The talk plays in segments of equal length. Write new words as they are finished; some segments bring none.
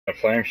A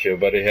flame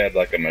shield, but he had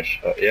like a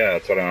yeah,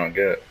 that's what I don't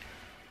get.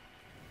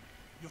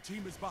 Your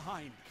team is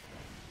behind.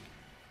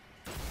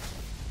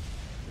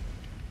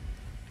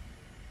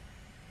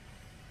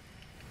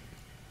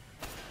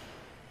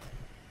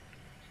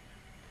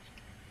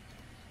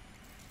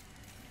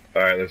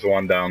 Alright, there's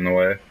one down the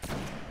way.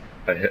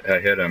 I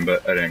hit him,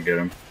 but I didn't get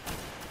him.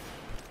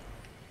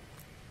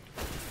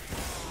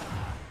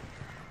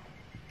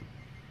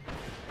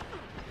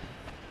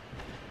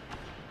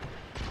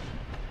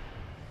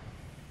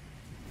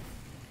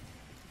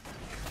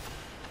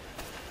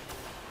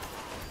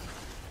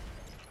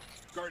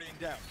 Guardian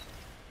down.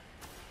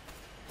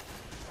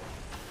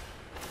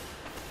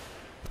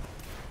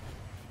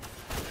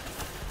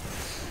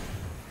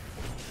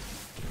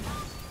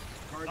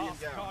 Guardian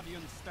Last down.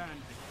 Guardian standing.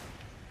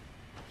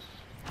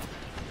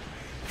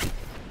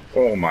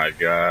 Oh my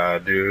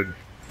god, dude.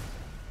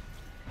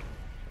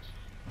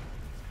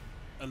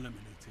 Eliminated.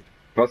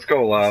 Let's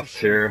go left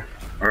here.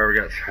 Or we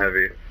got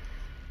heavy.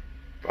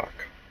 Fuck.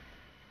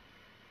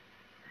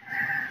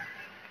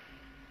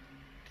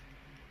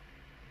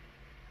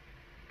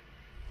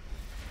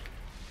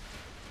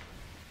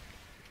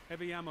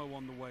 Heavy ammo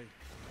on the way.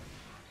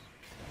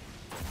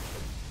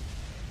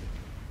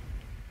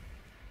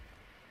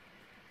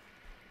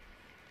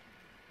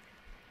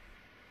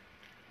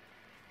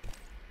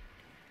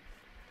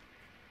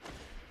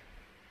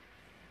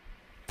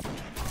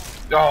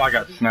 Oh, I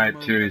got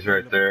sniped too. He's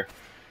right there.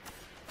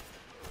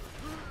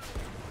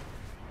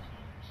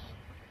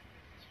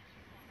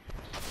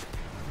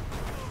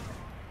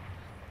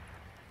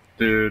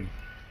 Dude.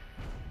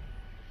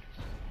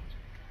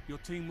 Your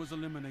team was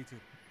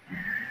eliminated.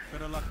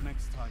 Better luck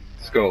next time.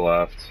 Let's go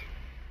left.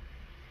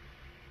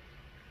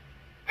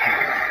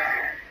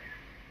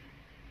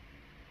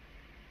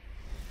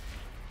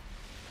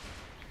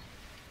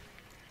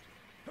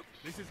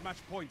 This is match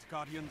point,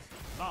 Guardians.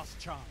 Last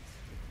chance.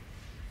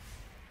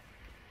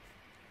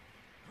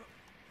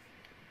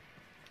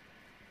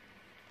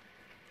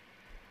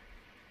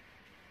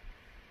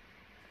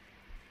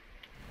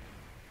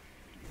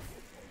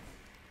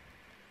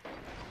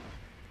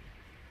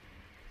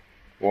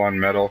 One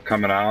middle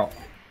coming out.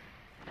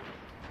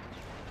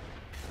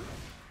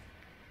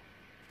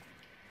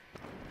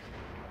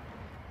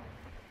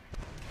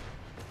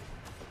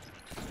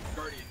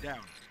 Guardian down.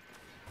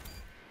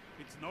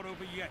 It's not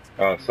over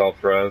yet.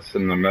 Self-res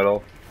in the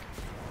middle.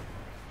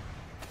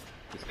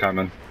 He's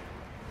coming.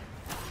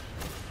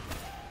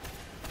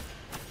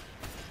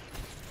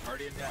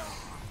 Guardian down.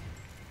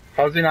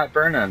 How's he not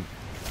burning?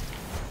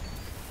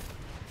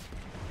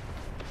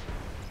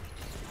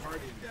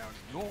 Guardian down.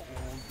 You're all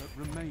that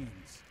remains.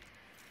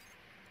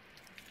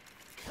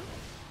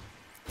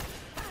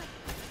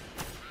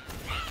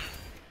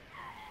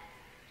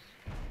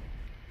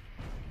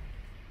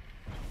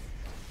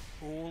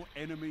 All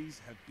enemies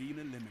have been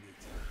eliminated.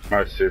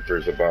 My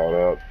super's about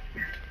up.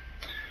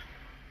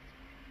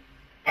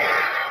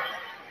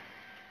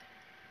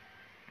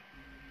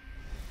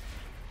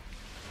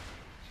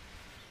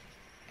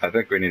 I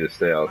think we need to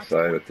stay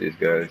outside with these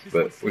guys,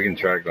 but we can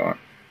try going.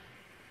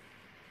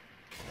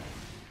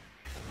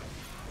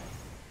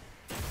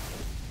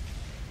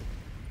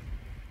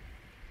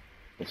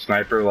 The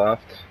sniper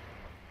left.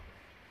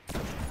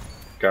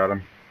 Got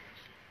him.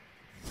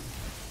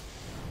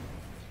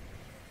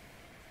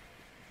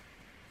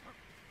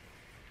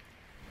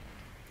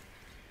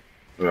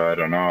 I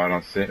don't know. I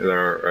don't see.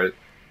 They're right.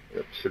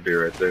 It should be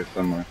right there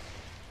somewhere.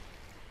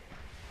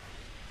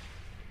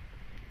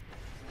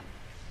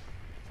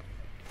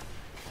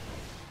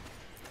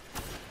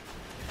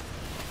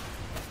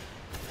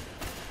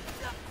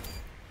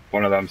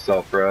 One of them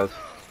self-res.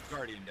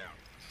 Guardian down.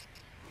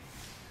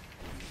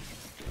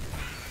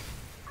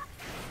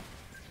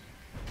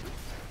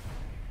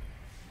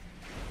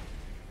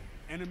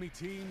 Enemy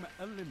team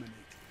eliminated.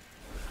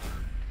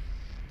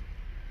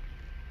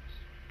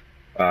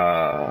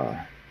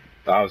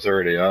 I was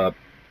already up.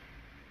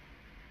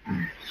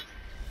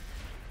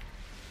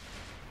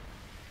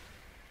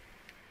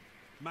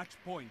 Match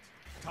point.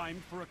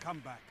 Time for a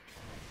comeback.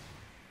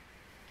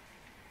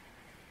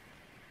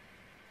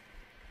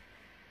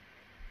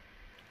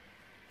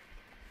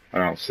 I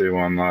don't see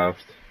one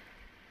left.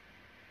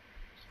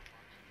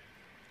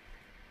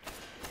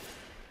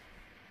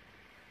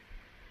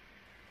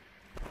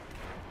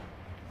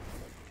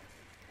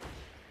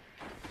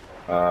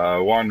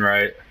 One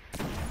right.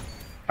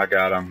 I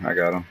got him. I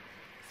got him.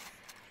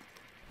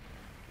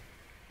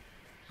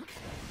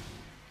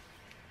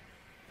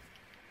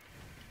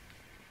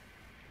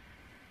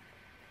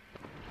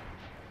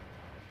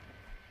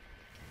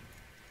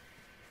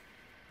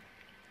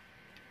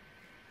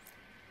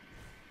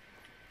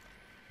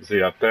 Is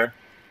he up there?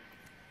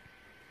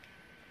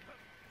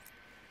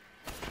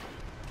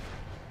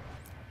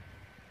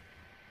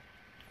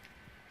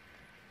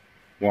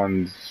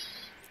 One's...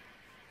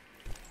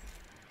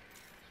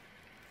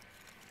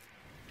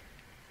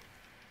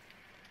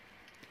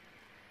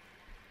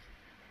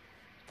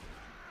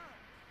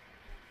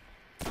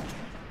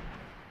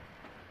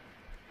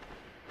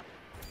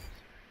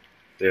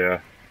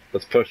 Yeah,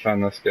 let's push on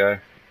this guy.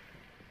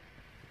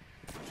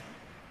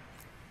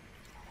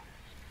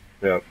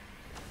 Yep.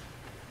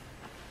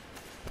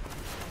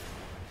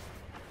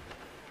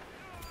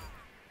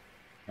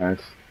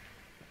 Nice.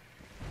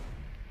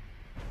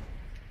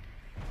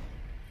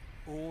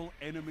 All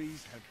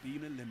enemies have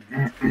been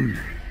eliminated.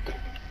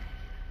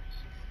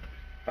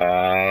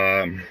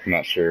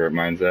 Not sure where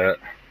mine's at.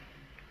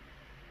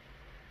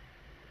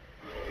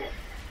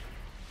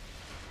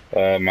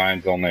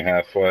 Mine's only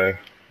halfway.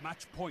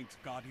 Match point,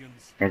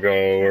 Guardians. We'll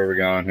go, where are we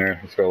going here?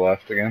 Let's go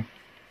left again.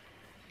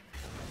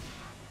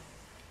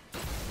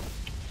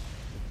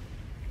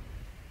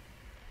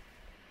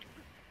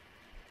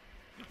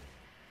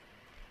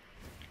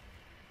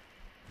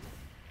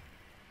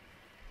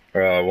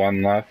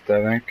 One left,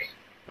 I think.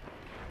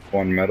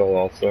 One middle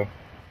also.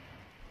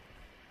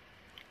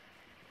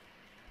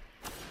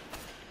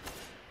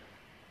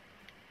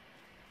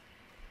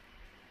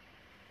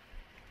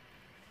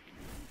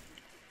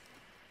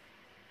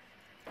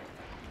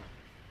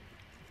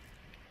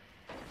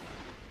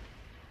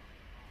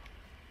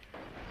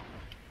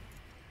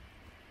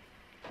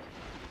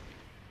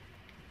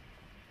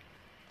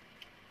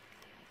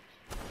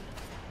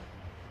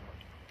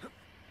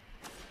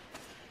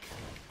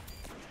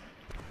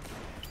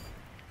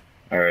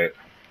 Alright.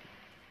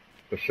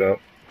 Push up.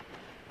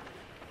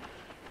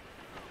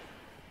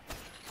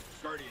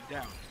 Guardian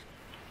down.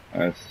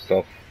 Nice.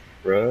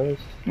 Self-res?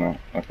 No.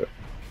 Okay.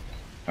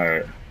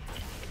 Alright.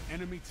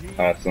 Enemy team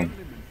Awesome.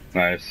 eliminated.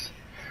 Nice.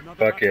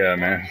 Another Fuck match yeah, won.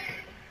 man.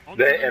 On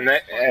to the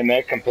next fight.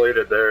 They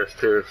completed theirs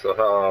too, so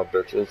oh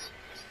bitches.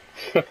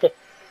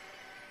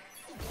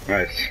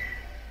 Nice.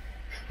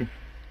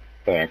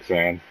 Thanks,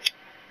 man.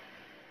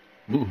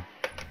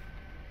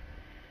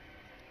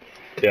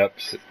 Yep.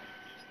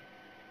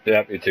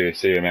 Yep, you too.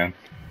 See you, man.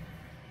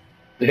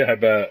 Yeah, I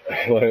bet.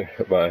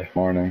 Bye.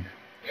 Morning.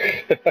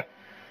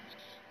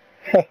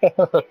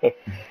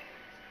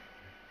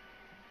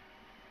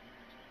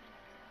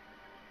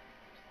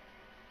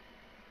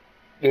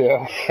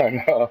 Yeah,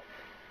 I know.